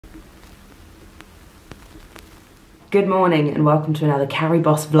Good morning and welcome to another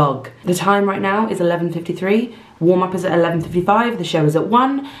Carriebosse vlog. The time right now is 11:53. Warm-up is at 11:55, the show is at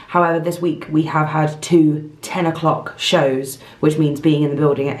 1. However, this week we have had two 10 o'clock shows, which means being in the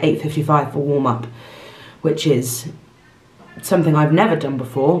building at 8:55 for warm-up, which is something I've never done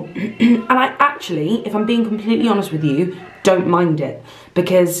before. And I actually, if I'm being completely honest with you, don't mind it,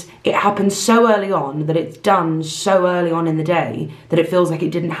 because it happens so early on, that it's done so early on in the day, that it feels like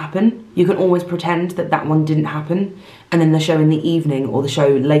it didn't happen. You can always pretend that that one didn't happen, and then the show in the evening, or the show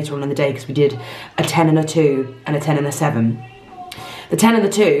later on in the day, because we did a 10 and a 2 and a 10 and a 7. The 10 and the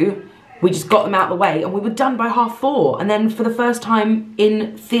 2, we just got them out of the way and we were done by 4:30. And then for the first time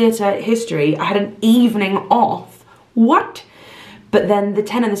in theatre history, I had an evening off. What? But then the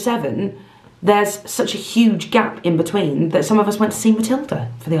 10 and the 7, there's such a huge gap in between that some of us went to see Matilda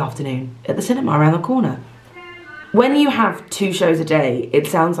for the afternoon at the cinema around the corner. When you have 2 shows a day, it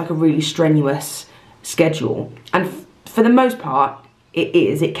sounds like a really strenuous schedule. And for the most part,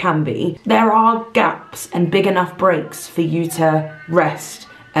 it can be. There are gaps and big enough breaks for you to rest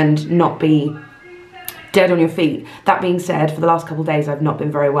and not be dead on your feet. That being said, for the last couple of days I've not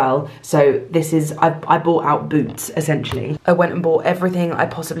been very well, so this is, I bought out boots essentially. I went and bought everything I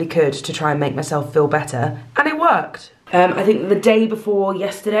possibly could to try and make myself feel better, and it worked. I think the day before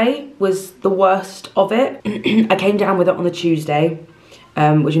yesterday was the worst of it. I came down with it on the Tuesday,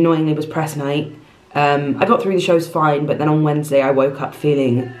 which annoyingly was press night. I got through the shows fine, but then on Wednesday I woke up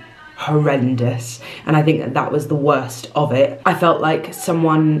feeling horrendous, and I think that was the worst of it. I felt like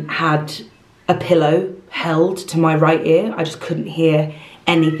someone had a pillow held to my right ear. I just couldn't hear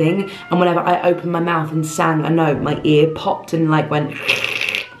anything, and whenever I opened my mouth and sang a note, my ear popped and like went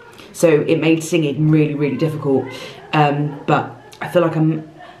so it made singing really, really difficult. But I feel like I'm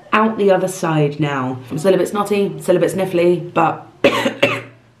out the other side now. I'm still a bit snotty, still a bit sniffly, but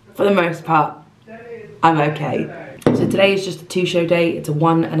for the most part I'm okay. So today is just a 2-show day. It's a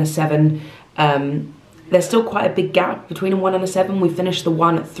 1 and a 7. There's still quite a big gap between a 1 and a 7. We finished the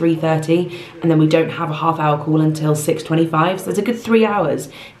 1 at 3:30, and then we don't have a half-hour call until 6:25. So there's a good 3 hours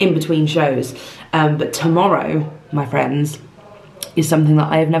in between shows. But tomorrow, my friends, is something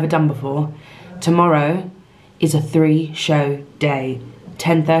that I have never done before. Tomorrow is a 3-show day.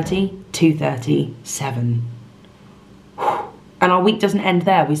 10:30, 2:30, 7. And our week doesn't end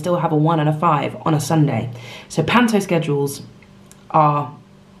there. We still have a 1 and a 5 on a Sunday. So panto schedules are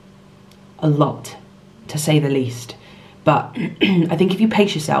a lot, to say the least. But I think if you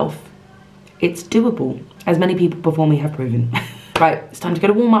pace yourself, it's doable, as many people before me have proven. Right, it's time to go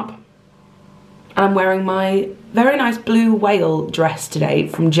to warm up. And I'm wearing my very nice blue whale dress today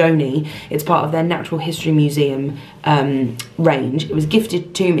from Joni. It's part of their Natural History Museum range. It was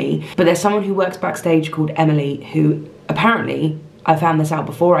gifted to me, but there's someone who works backstage called Emily, who apparently, I found this out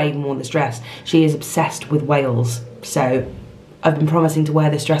before I even wore this dress, she is obsessed with whales. So I've been promising to wear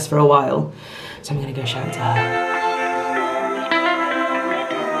this dress for a while. So I'm gonna go show it to her.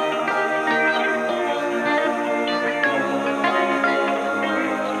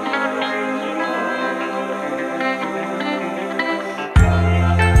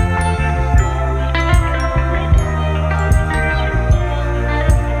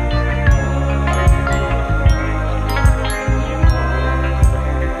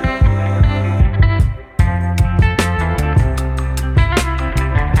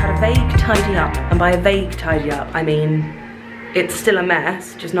 Tidy up, and by a vague tidy up I mean it's still a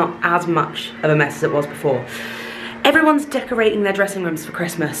mess, just not as much of a mess as it was before. Everyone's decorating their dressing rooms for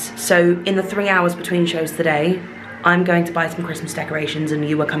Christmas, so in the 3 hours between shows today I'm going to buy some Christmas decorations, and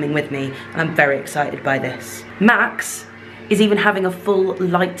you are coming with me, and I'm very excited by this. Max is even having a full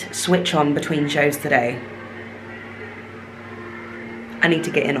light switch on between shows today. I need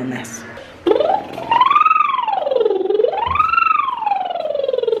to get in on this.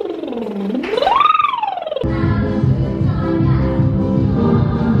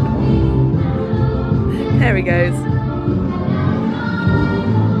 There he goes.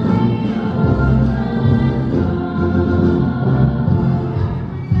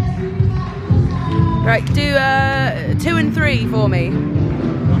 Right, do 2 and 3 for me.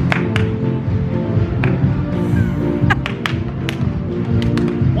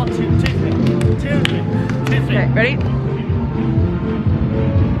 1, 2, 2, 3. 2, 3. 2, 3. Okay, ready?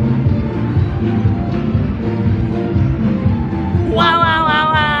 Wow, wow, wow,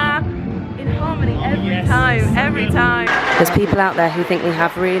 wow. In harmony every time. There's people out there who think we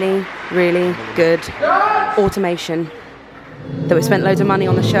have really, really good automation, that we spent loads of money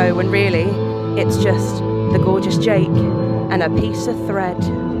on the show, when really it's just the gorgeous Jake and a piece of thread.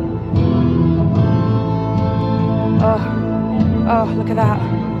 Oh, look at that.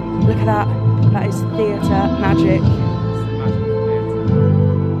 Look at that. That is theatre magic.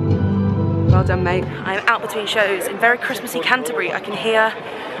 Well done, mate. I'm out between shows in very Christmassy Canterbury. I can hear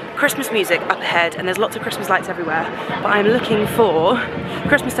Christmas music up ahead and there's lots of Christmas lights everywhere. But I'm looking for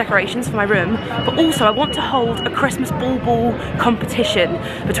Christmas decorations for my room. But also I want to hold a Christmas ball competition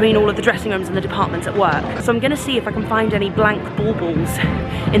between all of the dressing rooms and the departments at work. So I'm gonna see if I can find any blank balls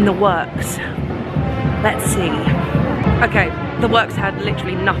in the works. Let's see. Okay, the works had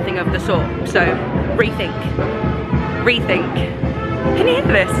literally nothing of the sort. So rethink. Can you hear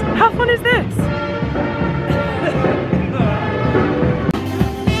this? How fun is this?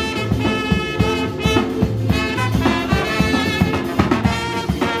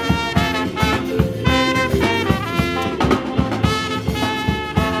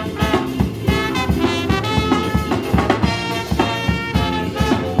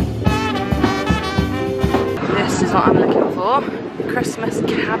 This is what I'm looking for. Christmas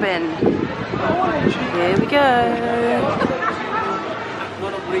cabin. Here we go.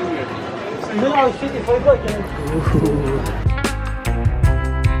 Ooh.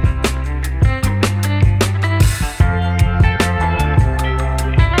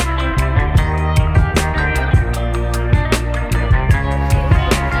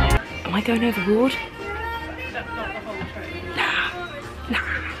 Am I going overboard?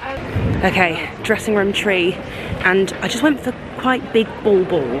 Nah. Okay, dressing room tree, and I just went for quite big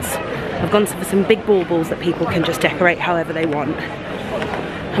balls. I've gone for some big balls that people can just decorate however they want.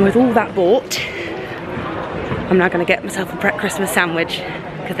 And with all that bought, I'm now gonna get myself a Pret Christmas sandwich,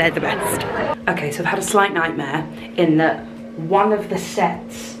 because they're the best. Okay, so I've had a slight nightmare in that one of the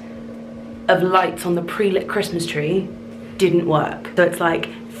sets of lights on the pre-lit Christmas tree didn't work. So it's like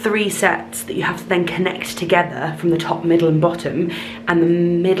 3 sets that you have to then connect together from the top, middle and bottom, and the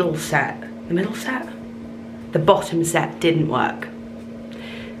bottom set didn't work,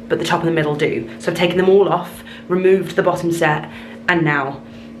 but the top and the middle do. So I've taken them all off, removed the bottom set, and now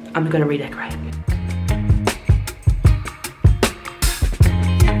I'm gonna redecorate.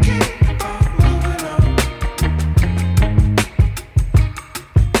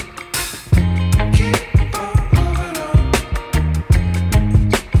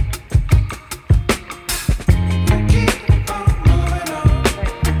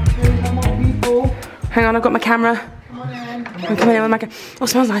 Hang on, I've got my camera. I'm coming in with my camera. Oh, it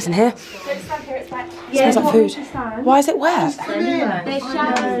smells nice in here. Smells like food. Why is it wet?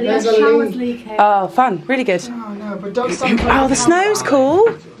 There's showers leaking. Oh, fun. Really good. Oh no, but don't stand. Oh, the snow's cool.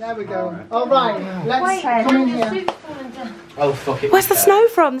 There we go. All right, let's come in here. Oh, fuck it. Where's the snow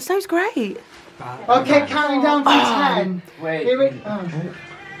from? The snow's great. Okay, counting down from 10. Wait. Here we.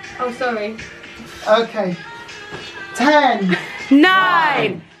 Oh, sorry. Okay. 10.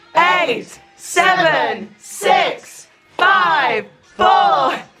 9, 8, 7, 6, 5,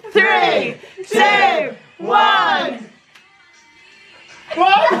 4, 3, 2, 1.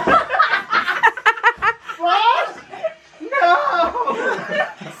 What? What? No!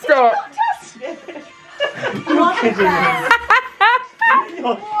 Stop. You're kidding me.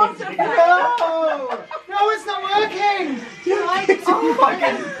 No! No, it's not working! Oh my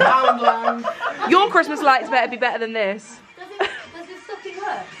God. Your Christmas lights better be better than this. Does this socket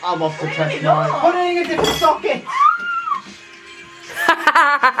work? I'm off to test mine. Put it in a different socket!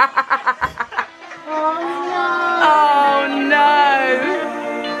 Oh no!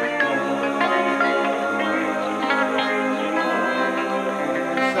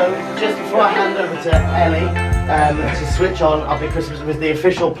 So, just before I hand over to Ellie to switch on I'll Be Christmas with the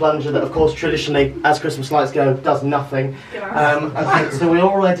official plunger that, of course, traditionally, as Christmas lights go, does nothing. Okay, so we're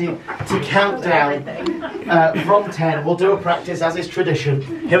all ready to count down from 10. We'll do a practice as is tradition.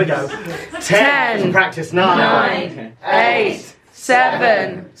 Here we go. 10. Practice. 9, 8,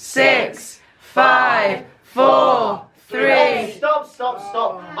 7, 6, 5, 4, 3. Stop.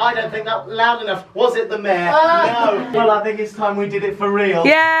 I don't think that was loud enough. Was it the mayor? No. Well, I think it's time we did it for real.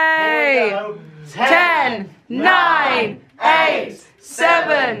 Yay! Here we go. 10, 9, 8,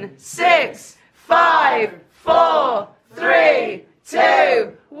 7, 6, 5,